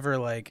guys have ever,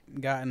 like,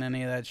 gotten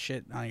any of that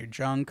shit on your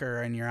junk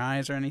or in your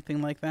eyes or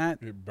anything like that.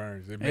 It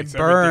burns. It It makes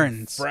burns.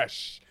 everything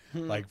fresh.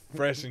 Like,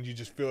 fresh, and you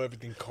just feel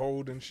everything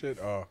cold and shit.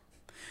 Oh.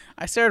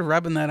 I started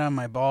rubbing that on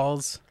my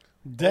balls,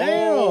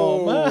 Damn.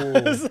 Oh.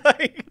 It's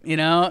like, you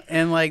know,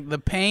 and, like, the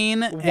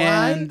pain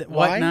and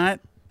Why? whatnot.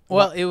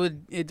 Well, it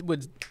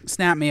would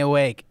snap me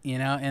awake, you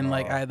know, and,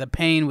 like, the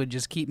pain would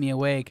just keep me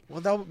awake.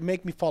 well, that would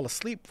make me fall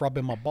asleep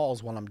rubbing my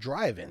balls while I'm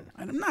driving.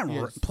 I'm not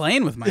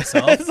playing with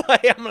myself. It's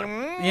like, I'm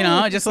like, You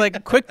know, just like a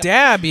quick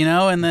dab, you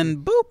know, and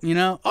then boop, you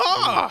know.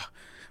 Oh,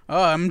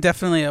 I'm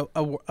definitely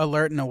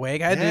alert and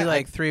awake. I had to Yeah, do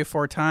like 3 or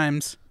 4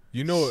 times.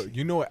 You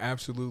know what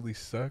absolutely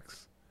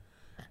sucks?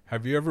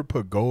 Have you ever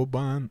put Gold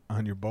Bond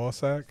on your ball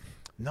sack?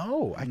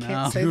 No, I No.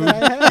 can't say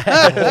that I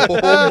have.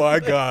 Oh my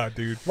god,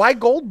 dude. Why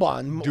Gold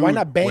Bond? Dude, Why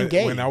not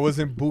Bengay? when I was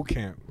in boot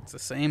camp, It's the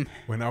same.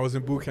 there Oh, was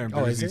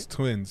is these it?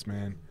 twins,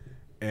 man.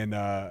 And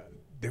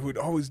they would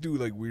always do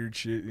like weird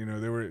shit, you know.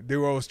 They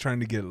were always trying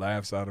to get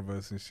laughs out of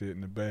us and shit in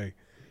the bay.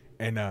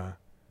 And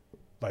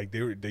like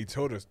they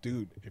told us,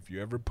 dude, if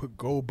you ever put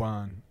Gold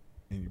Bond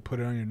and you put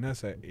it on your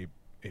nutsack,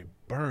 it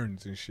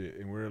burns and shit.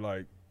 And we're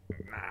like,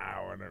 nah,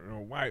 I don't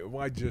know.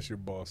 Why just your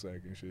ball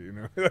sack and shit, you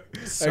know?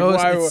 So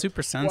it's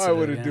super sensitive. Why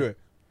would it yeah. do it?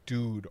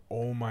 Dude,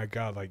 oh my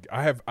god! Like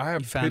I have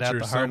You found out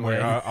pictures the hard somewhere.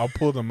 way. I'll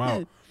pull them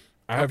out.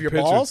 I have your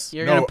pictures. balls?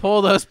 You're No, gonna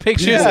pull those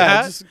pictures Yeah,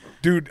 out? just-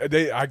 dude.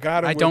 I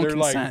got them. I don't they're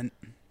consent.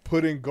 like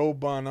putting Gold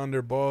Bond on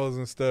their balls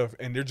and stuff,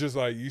 and they're just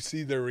like, you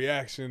see their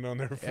reaction on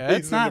their face. Yeah,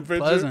 it's in not the picture.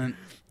 pleasant.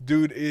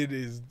 Dude. It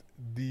is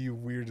the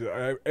weirdest.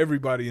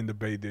 Everybody in the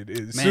bay did it.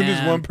 As soon as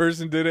Man. one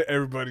person did it,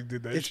 everybody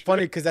did that. It's shit.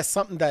 funny because that's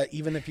something that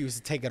even if you was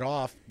to take it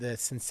off, the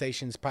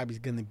sensation's probably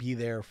going to be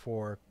there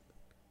for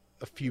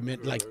a few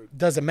minutes. Like,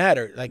 doesn't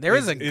matter. Like, There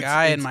was a it's-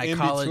 guy in it's my in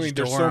college between.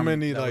 dorm There's so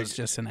many, that like- was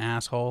just an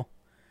asshole.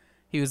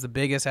 He was the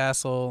biggest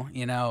asshole.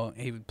 You know,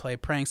 he would play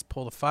pranks,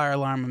 pull the fire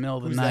alarm in the middle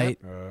of the Who's night.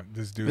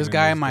 This dude. This in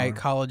guy his in my dorm.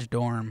 college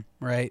dorm,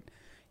 right?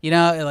 You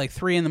know, at like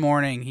 3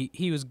 a.m,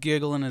 he was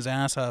giggling his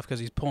ass off because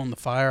he's pulling the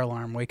fire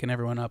alarm, waking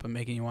everyone up and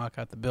making you walk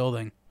out the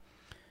building.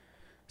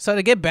 So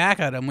to get back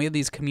at him, we had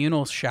these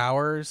communal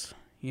showers,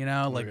 you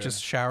know, like yeah.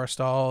 just shower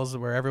stalls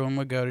where everyone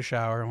would go to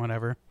shower and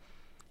whatever.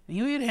 And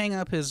he would hang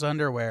up his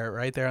underwear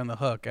right there on the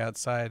hook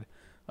outside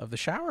of the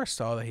shower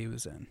stall that he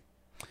was in.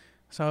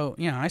 So,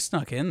 you know, I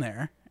snuck in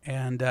there,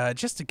 and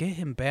just to get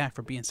him back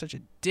for being such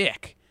a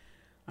dick,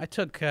 I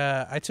took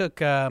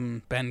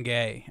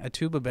Bengay, a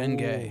tube of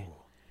Bengay,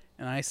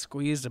 and I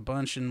squeezed a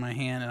bunch in my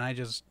hand, and I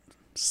just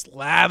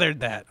slathered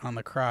that on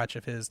the crotch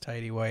of his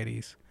tighty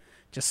whities.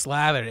 Just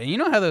slathered it. And you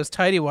know how those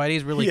tighty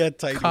whities really yeah,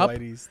 tight cup?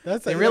 whities.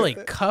 That's They really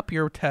cup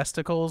your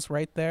testicles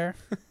right there.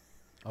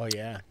 Oh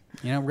yeah.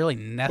 You know, really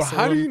But nestle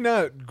how do them. you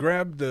not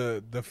grab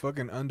the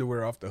fucking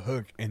underwear off the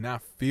hook and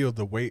not feel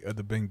the weight of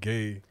the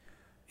Bengay?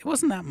 It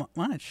wasn't that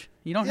much.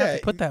 You don't Yeah, have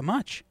to put that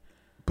much.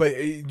 But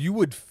you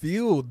would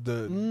feel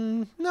the.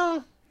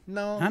 No.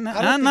 Not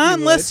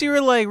unless you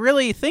were like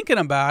really thinking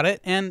about it,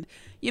 and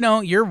you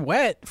know you're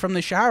wet from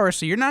the shower,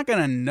 so you're not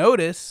gonna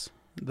notice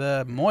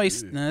the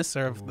moistness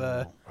of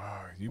the.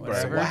 You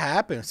Whatever.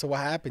 So what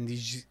happened?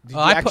 Did you Well,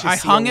 I actually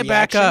see a hung it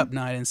back reaction? up.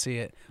 No, I didn't see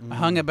it. I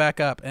hung it back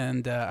up,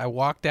 and I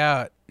walked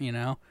out. You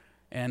know,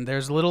 and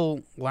there's a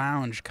little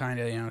lounge, kind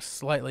of, you know,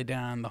 slightly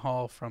down the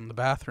hall from the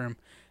bathroom.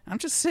 I'm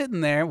just sitting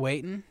there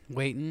waiting,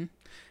 and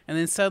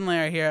then suddenly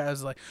I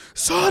was like,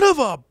 "Son of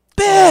a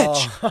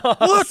bitch!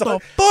 What the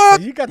fuck?"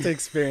 So you got to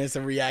experience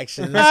a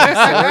reaction. That's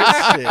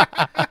some serious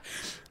shit.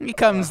 He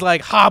comes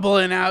like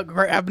hobbling out,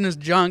 grabbing his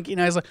junk. You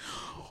know, he's like,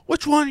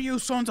 which one of you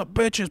sons of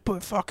bitches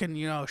put fucking,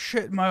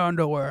 shit in my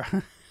underwear?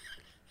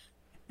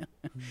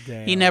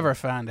 Damn. He never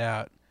found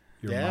out.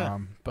 Your Yeah.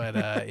 mom. But,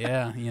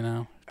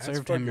 That's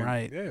served him fucking-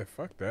 right. Yeah,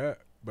 fuck that.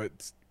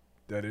 But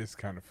that is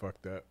kind of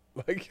fucked up.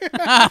 Like,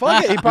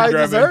 Fuck it, he probably Grabbing-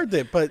 deserved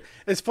it. But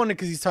it's funny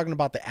because he's talking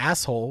about the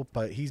asshole,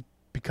 but he's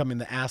becoming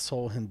the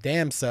asshole him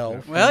damn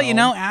self. Well,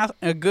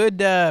 a good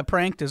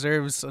prank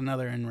deserves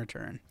another in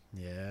return.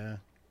 Yeah.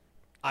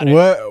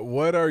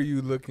 what are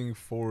you looking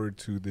forward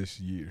to this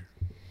year?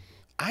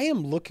 I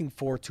am looking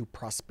forward to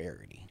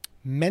prosperity.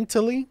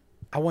 Mentally,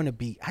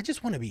 I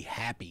just want to be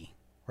happy,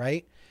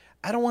 right?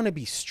 I don't want to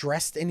be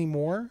stressed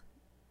anymore.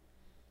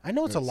 I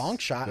know it's a long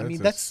shot. I mean,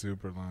 a that's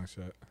super long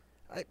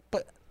shot.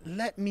 but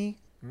let me.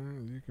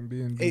 You can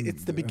be in.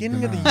 It's the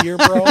beginning of the year,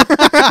 bro.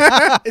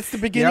 It's the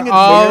beginning You're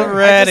of the year.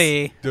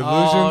 already.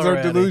 Delusions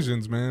are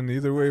delusions, man.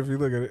 Either way, if you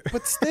look at it.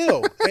 But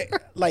still,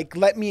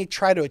 let me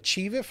try to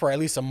achieve it for at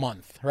least a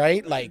month,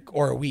 right?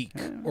 Or a week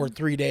or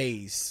 3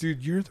 days.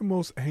 Dude, you're the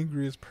most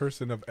angriest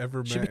person I've ever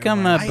met. Should in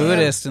become my a life.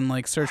 Buddhist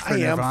and search for I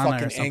am nirvana or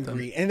fucking something.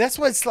 angry, and that's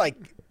why it's like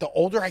the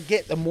older I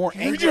get, the more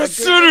angry. You just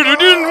said it. I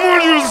didn't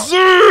want you to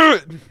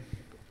say it.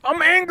 I'm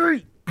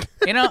angry.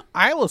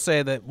 I will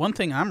say that one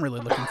thing I'm really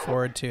looking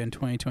forward to in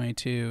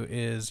 2022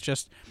 is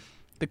just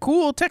the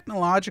cool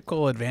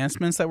technological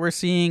advancements that we're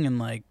seeing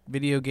in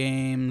video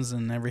games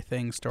and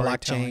everything,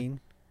 storytelling. Blockchain.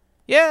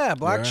 Yeah,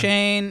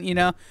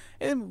 blockchain,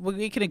 and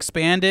we can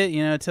expand it,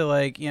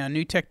 to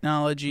new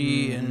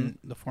technology in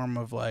the form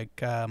of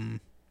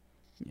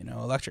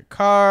electric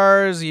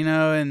cars,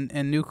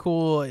 and new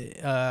cool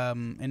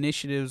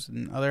initiatives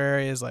in other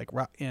areas like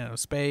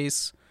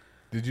space.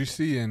 Did you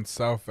see in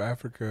South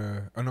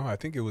Africa? Oh no, I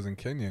think it was in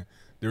Kenya.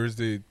 There was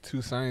the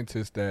 2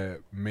 scientists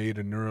that made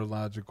a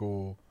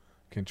neurological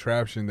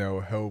contraption that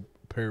will help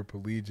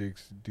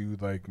paraplegics do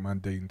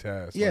mundane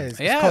tasks. Yeah, Like-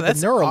 it's called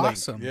that's the Neuralink.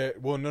 awesome. yeah.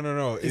 Well,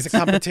 no. It's a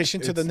competition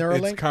to the It's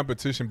Neuralink.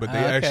 competition, but they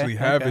Okay, actually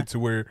have okay. it to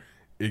where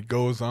it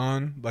goes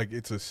on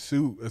it's a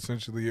suit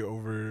essentially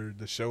over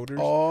the shoulders,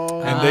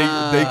 Oh, and they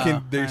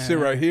Ah, sit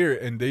yeah. right here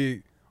and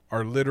they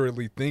are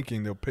literally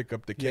thinking. They'll pick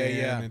up the Yeah, can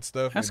yeah. and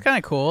stuff. That's and kind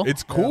of cool.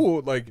 It's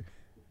cool.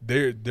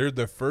 They're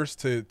the first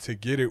to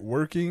get it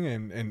working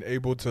and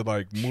able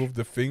to move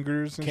the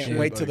fingers. And can't shit.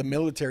 wait till the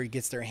military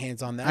gets their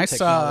hands on that I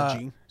saw-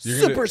 technology.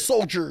 You're gonna- Super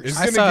soldiers. It's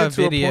I gonna saw get a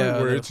to a video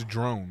point where of- it's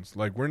drones.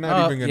 We're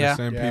not even gonna yeah.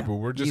 send Yeah. people.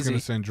 We're just Easy.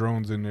 gonna send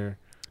drones in there.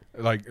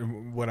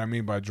 What I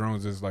mean by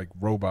drones is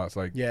robots.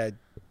 Yeah,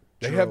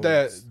 They have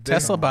that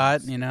Tesla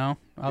bot, although Yeah,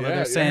 they're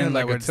yeah, saying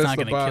like a it's not Tesla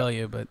going to bot. kill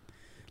you, but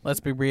let's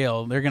be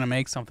real, they're going to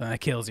make something that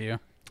kills you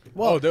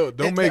Well, they'll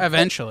make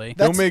eventually.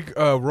 they'll That's- make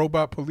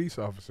robot police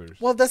officers.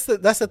 well, that's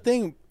the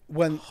thing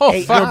when Oh,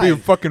 AI, fuck. It'll be a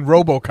fucking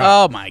RoboCop.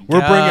 Oh my god.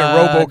 We're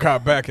bringing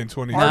RoboCop back in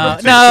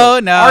 2022. No,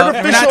 we're not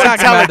artificial talking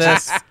about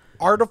intelligence. this.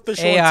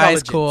 Artificial AI is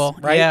intelligence, cool.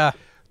 right? Yeah.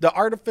 The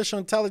artificial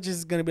intelligence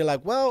is going to be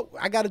like, well,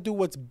 I got to do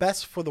what's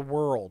best for the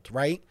world,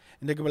 right?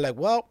 And they're going to be like,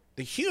 well,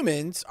 the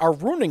humans are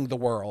ruining the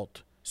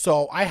world,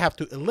 so I have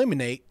to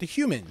eliminate the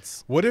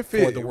humans. What if For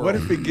it? the What world.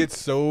 if it gets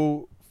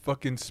so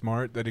fucking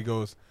smart that he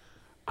goes,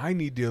 I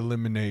need to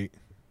eliminate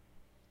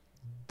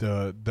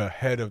the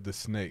head of the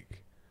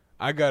snake.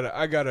 I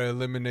gotta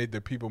eliminate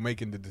the people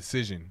making the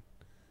decision,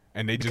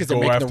 and they Because just they're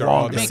go making the after wrong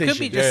all I the mean, it could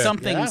be decision. just Yeah.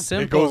 something Yeah.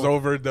 simple. It goes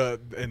over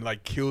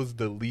and kills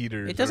the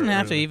leaders. It doesn't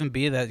have to even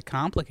be that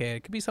complicated. It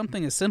could be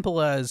something as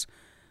simple as,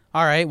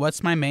 all right,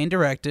 what's my main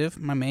directive?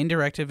 My main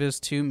directive is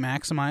to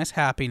maximize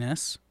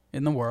happiness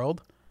in the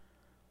world.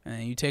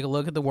 And you take a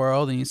look at the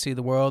world and you see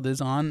the world is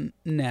on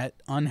net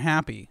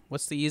unhappy.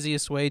 What's the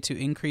easiest way to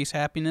increase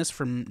happiness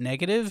from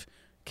negative?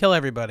 Kill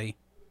everybody.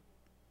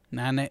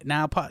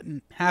 Now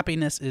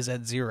happiness is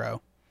at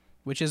 0,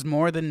 which is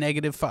more than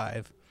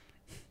 -5.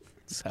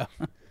 So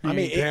I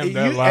mean, Damn,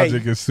 that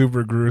logic is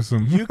super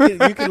gruesome. you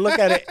can look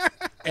at it.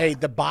 Hey,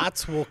 the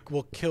bots will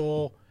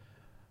kill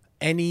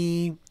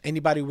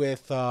anybody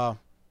with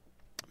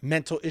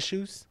mental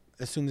issues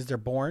as soon as they're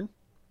born.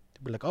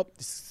 They'll be like, oh,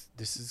 this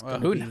is well,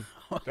 gonna who be.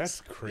 knows?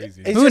 That's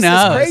crazy. It's Who just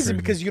knows? It's crazy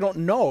because you don't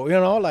know. We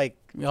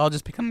all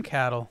just become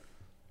cattle.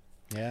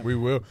 Yeah. We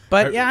will.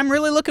 But yeah, I'm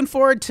really looking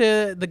forward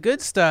to the good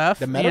stuff.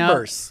 The you know.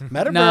 metaverse.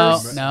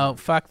 Metaverse. No,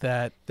 fuck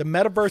that. The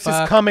metaverse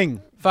Fuck. is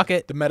coming. Fuck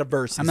it. The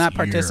metaverse. I'm is not here.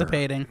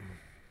 participating.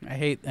 I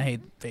hate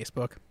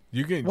Facebook.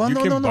 You can Well, you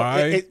no, can no, no.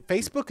 buy.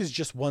 Facebook is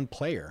just one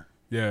player.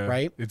 Yeah,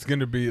 right? It's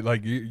gonna be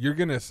you're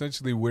gonna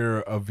essentially wear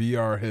a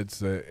VR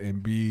headset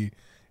and be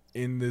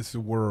in this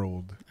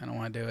world. I don't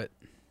want to do it.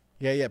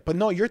 Yeah. But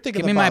no, you're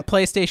thinking Give me my about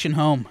PlayStation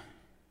Home.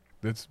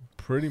 That's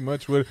pretty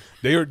much what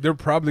they're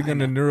probably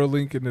gonna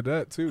Neuralink into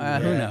that too. Who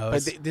right?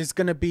 knows? But there's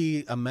going to be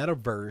a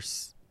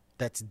metaverse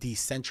that's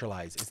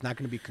decentralized. It's not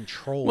going to be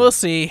controlled. We'll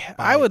see. I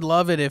by- would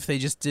love it if they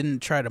just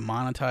didn't try to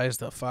monetize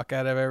the fuck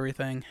out of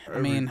everything. I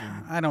mean,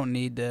 I don't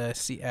need to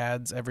see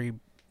ads every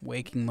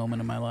waking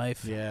moment of my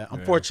life. Yeah,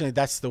 unfortunately,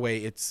 that's the way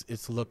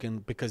it's looking.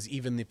 Because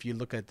even if you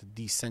look at the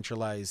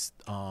decentralized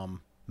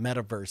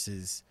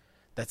metaverses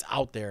that's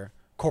out there,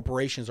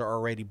 corporations are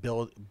already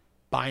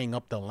buying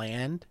up the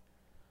land.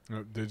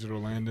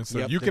 Digital land and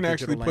stuff. Yep, you the can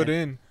actually digital put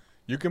land. in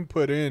You can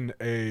put in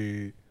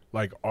a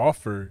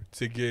offer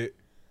to get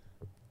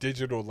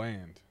digital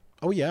land.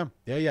 Oh yeah.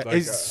 Like,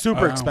 it's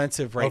super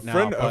expensive right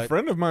now. A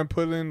friend of mine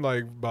put in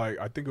like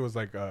I think it was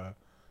like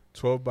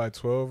 12 by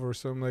 12 or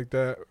something like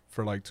that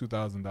for like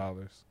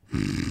 $2,000.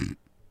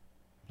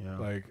 Yeah.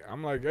 Like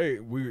I'm like, hey,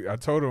 I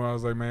told him, I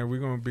was like, man, we're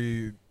gonna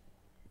be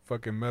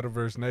fucking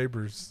metaverse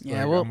neighbors.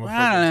 Yeah, like, well,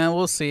 I don't know.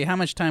 We'll see. How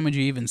much time would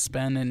you even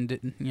spend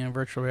in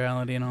virtual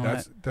reality and all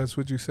that? That's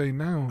what you say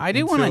now. I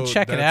do want to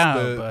check it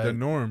out, but the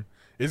norm.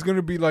 It's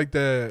gonna be like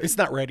that. It's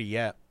not ready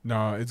yet.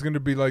 No, it's gonna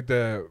be like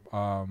that.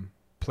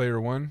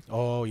 Player One.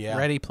 Oh yeah.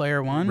 Ready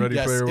Player One.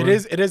 Yes, Player it One.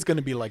 is. It is going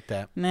to be like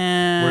that.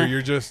 Nah. Where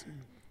you're just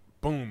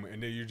boom,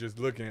 and then you're just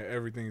looking at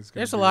everything.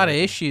 There's a lot of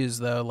issues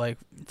though. Like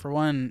for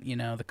one,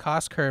 the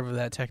cost curve of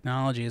that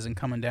technology isn't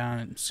coming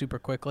down super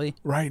quickly.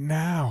 right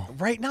now.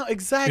 Right now,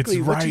 exactly.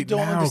 It's What you right don't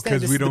now, understand.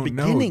 'cause This we is the don't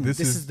know. beginning. This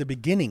This is- is the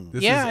beginning.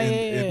 This Yeah,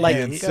 is yeah. Like,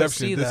 you gotta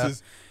see inception.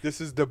 that. This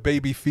is the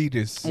baby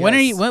fetus. When are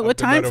you? of What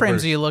the time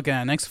frames metaverse. are you looking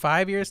at? Next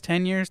 5 years,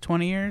 10 years,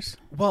 20 years?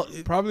 Well,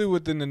 Probably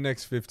within the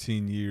next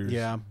 15 years.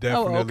 Yeah.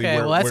 Definitely. Oh, okay.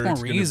 Where, well, that's where more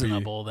it's gonna be.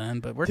 reasonable then.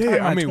 But we're Yeah,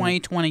 talking I about mean,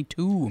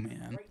 2022,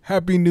 man.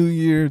 Happy New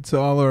Year to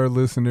all our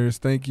listeners.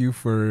 Thank you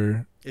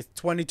for it's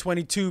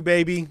 2022,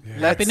 baby. Yeah.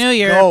 Let's Happy New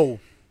Year. go.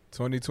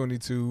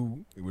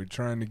 2022. We're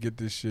trying to get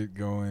this shit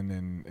going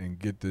and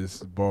get this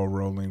ball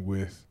rolling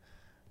with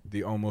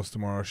the Almost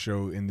Tomorrow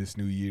Show in this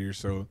new year.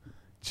 So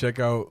check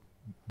out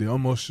the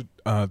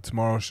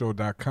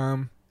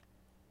almosttomorrowshow.com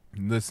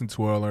and listen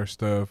to all our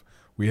stuff.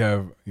 We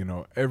have,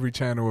 every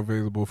channel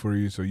available for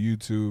you. So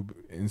YouTube,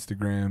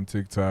 Instagram,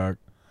 TikTok.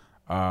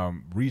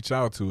 Reach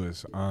out to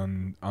us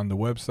on the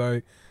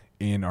website,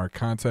 in our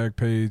contact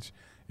page.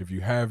 If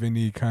you have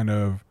any kind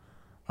of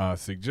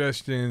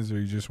suggestions or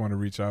you just want to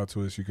reach out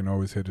to us, you can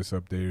always hit us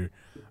up there.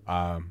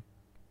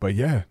 But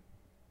yeah,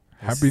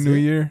 Happy New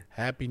Year.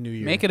 Happy New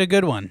Year. Make it a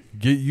good one.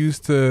 Get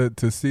used to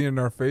seeing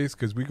our face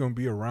because we're going to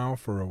be around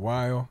for a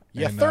while.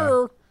 Yes, And,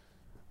 sir.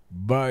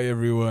 Bye,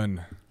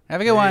 everyone.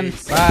 Have a good one.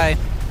 Bye.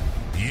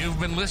 You've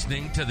been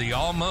listening to the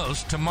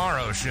Almost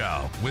Tomorrow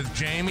Show with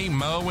Jamie,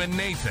 Mo, and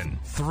Nathan.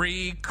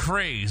 3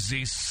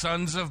 crazy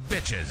sons of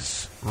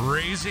bitches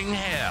raising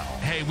hell.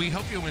 Hey, we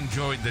hope you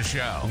enjoyed the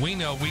show. We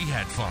know we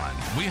had fun.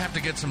 We have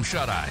to get some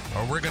shut-eye,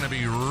 or we're going to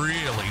be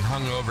really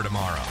hungover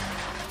tomorrow.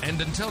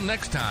 And until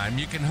next time,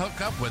 you can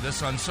hook up with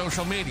us on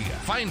social media.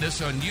 Find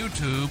us on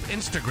YouTube,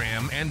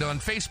 Instagram, and on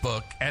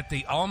Facebook at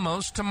The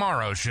Almost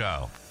Tomorrow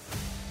Show.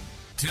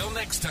 Till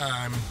next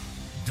time,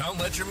 don't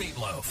let your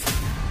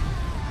meatloaf